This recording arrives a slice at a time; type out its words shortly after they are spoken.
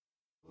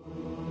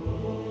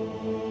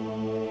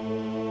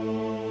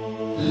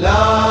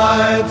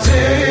لا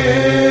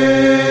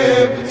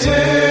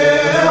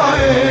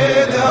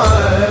تبتعد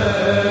عن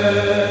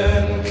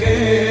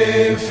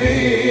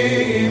كفيلي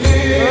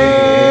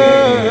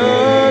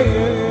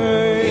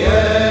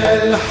يا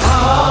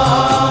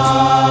الحادي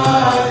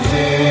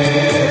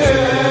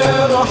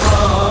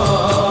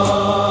ارحم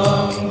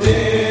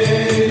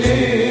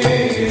دليلي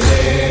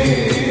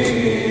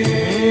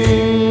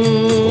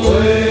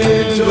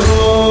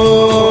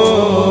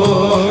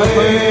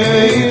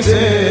وجروحي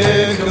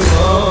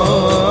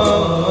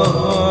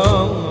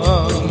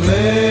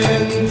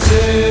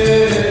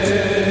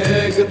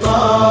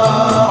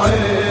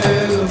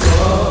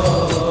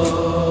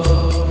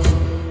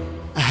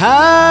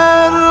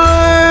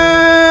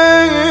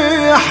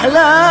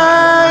هالرحلة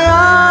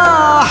يا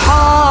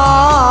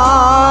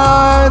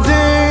حادي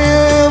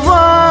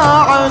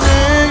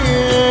ضعني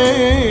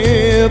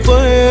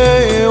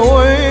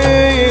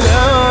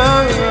طويلة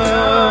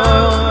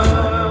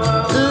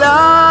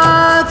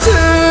لا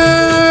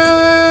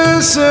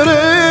تسرع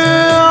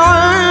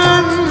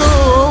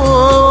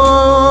النوق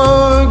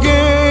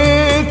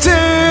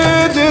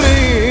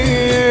تدري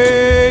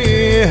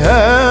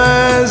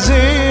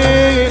هزيلة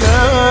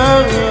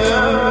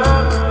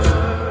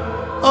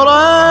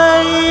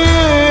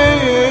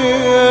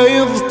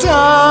ريض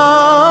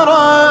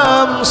ترى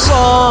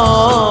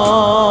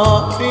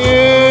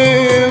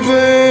مصايب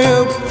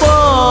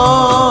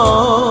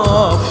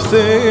الطاف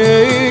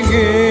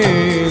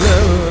ثقيلة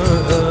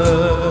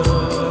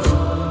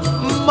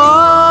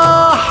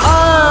ما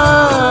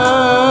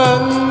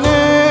حن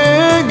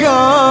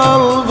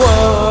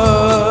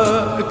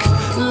قلبك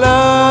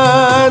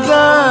لا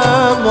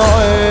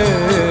دمعي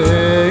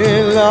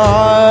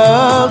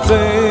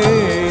العقيلة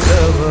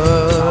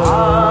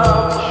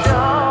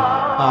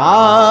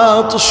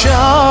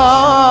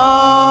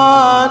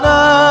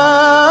عطشانة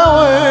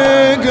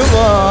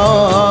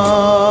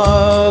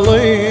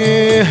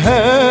وقبالي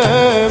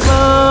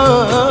هما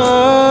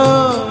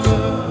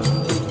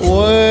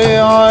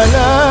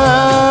وعلى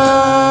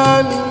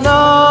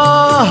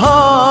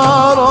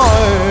النهر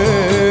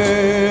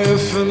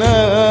عفنا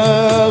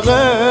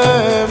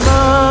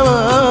غما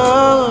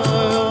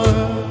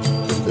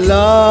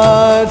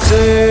لا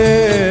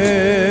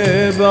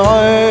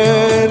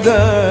تبعد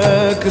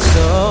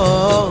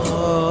أكثر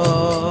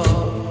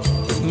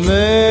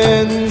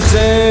من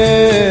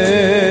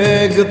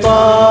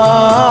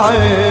تقطع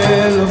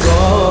البار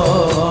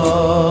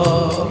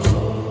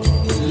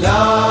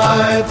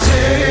لا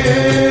تبتعد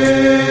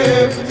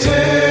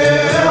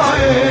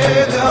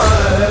عن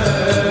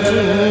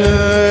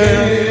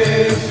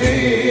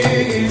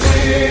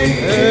كفيلي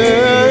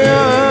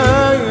يا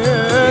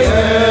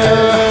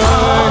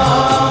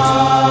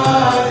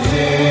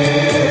حادي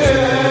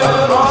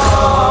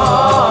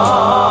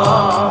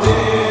ارحم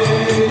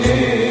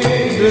دليلي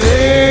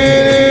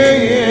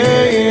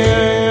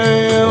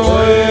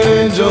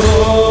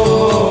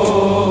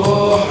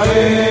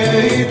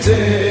وجروحي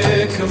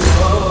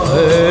تكبر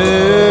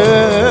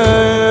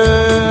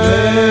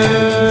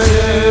من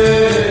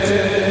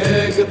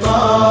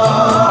تقطع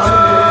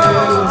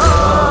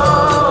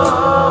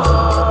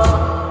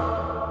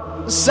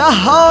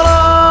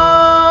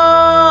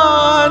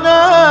سهران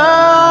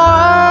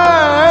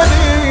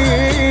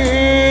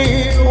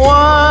عيني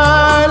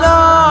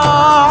ولا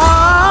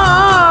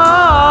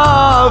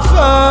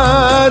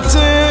عافت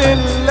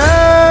الليل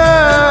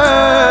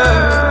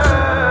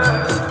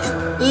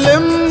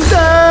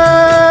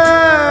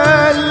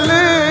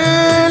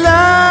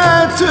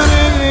المدللة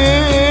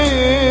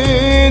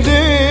تريد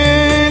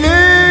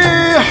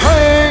لي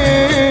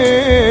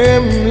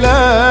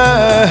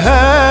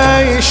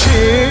حملها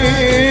يشيل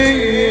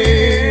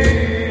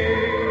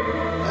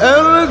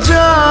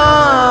ارجع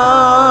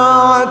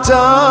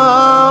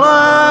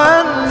ترى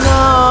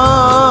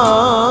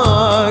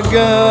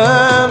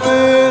الناقة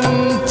من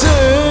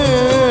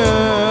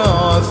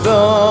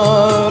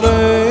تعثر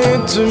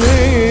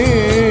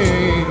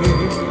تميل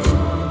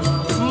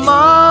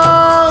ما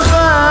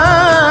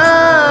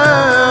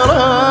غير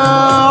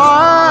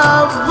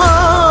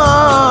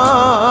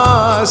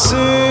عباس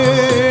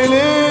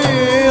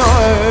لي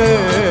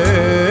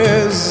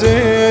عز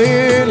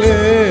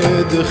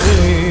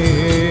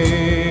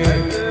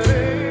الدخيل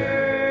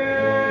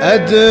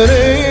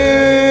أدري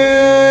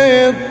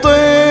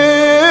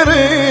الطير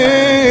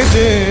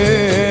يجي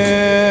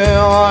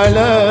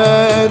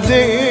على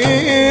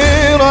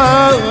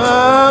ديره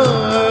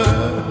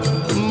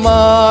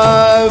ما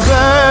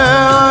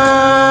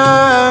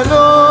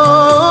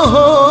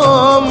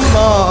بينهم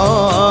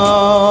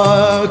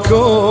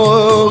ماكو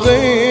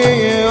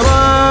غيره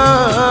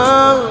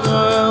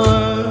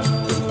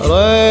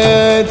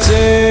ريت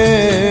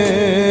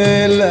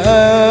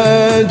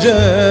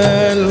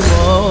الأجل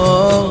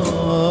مار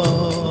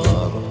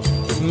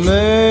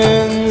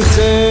من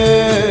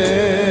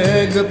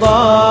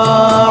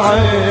تقطع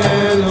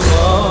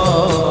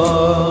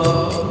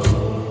الغار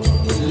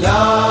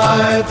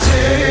لا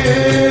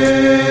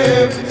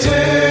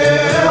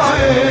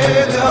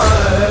تبتعد عن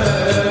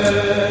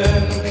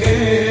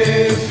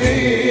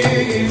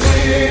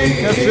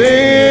كفيلي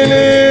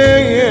كفيلي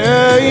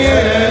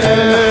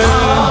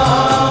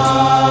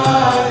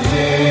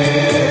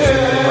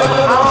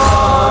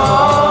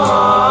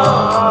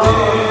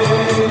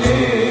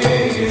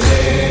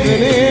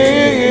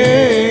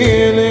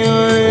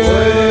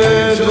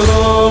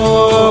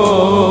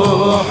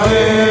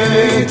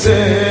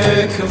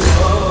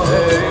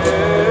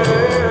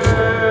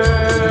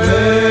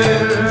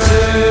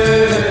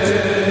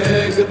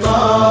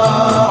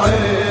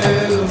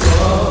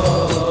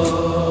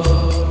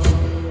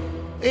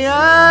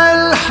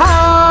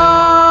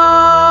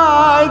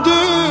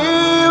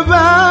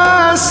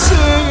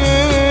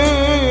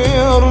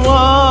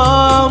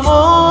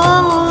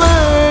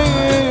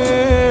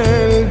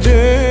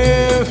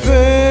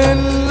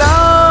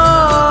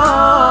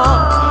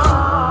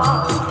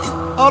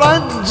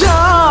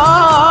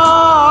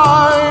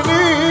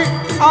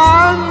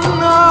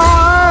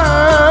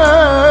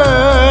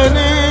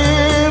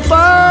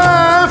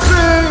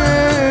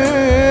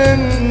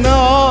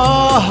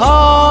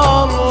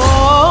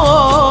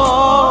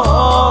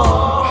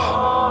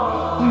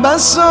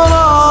مسرايد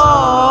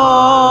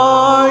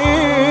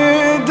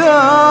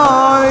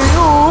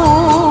عيوني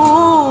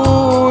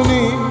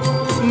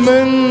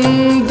من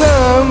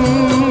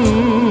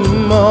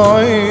دمعي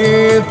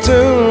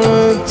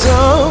ترتاح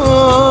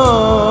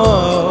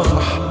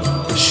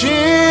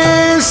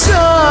شي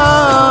ساوي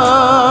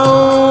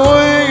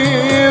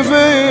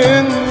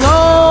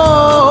بالنوم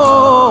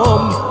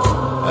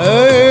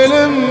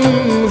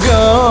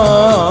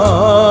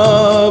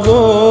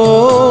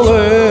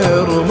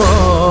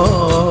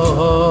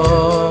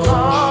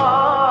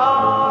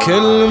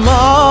كل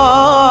ما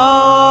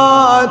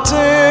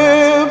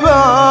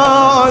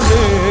تبعد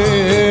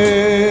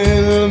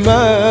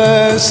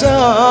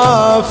المسافة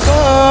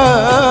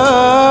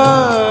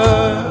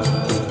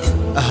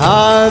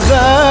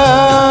هذا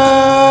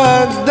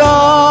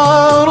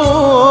الدرب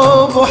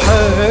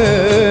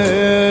حيله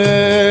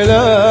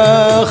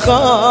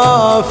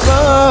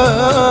خافه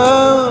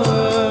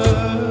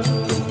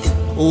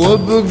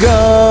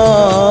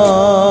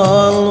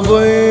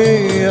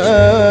وبقلبي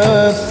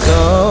أثار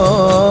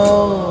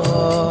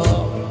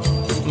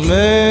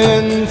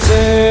من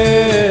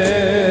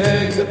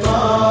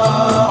تقطع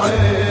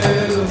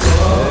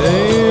الظل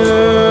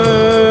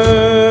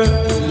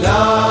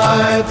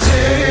لا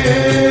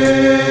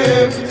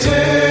تبتعد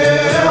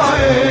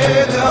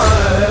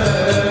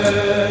عن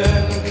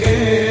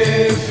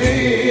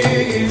كفيني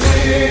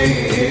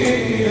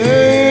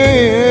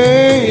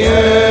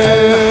يا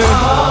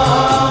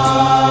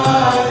حادي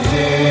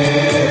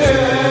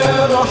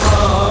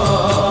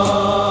ارحم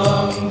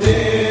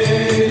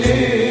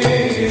دليلي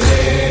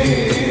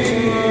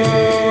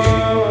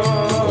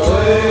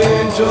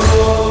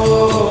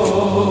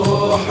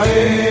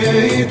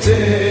وجروحي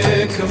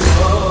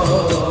تكبر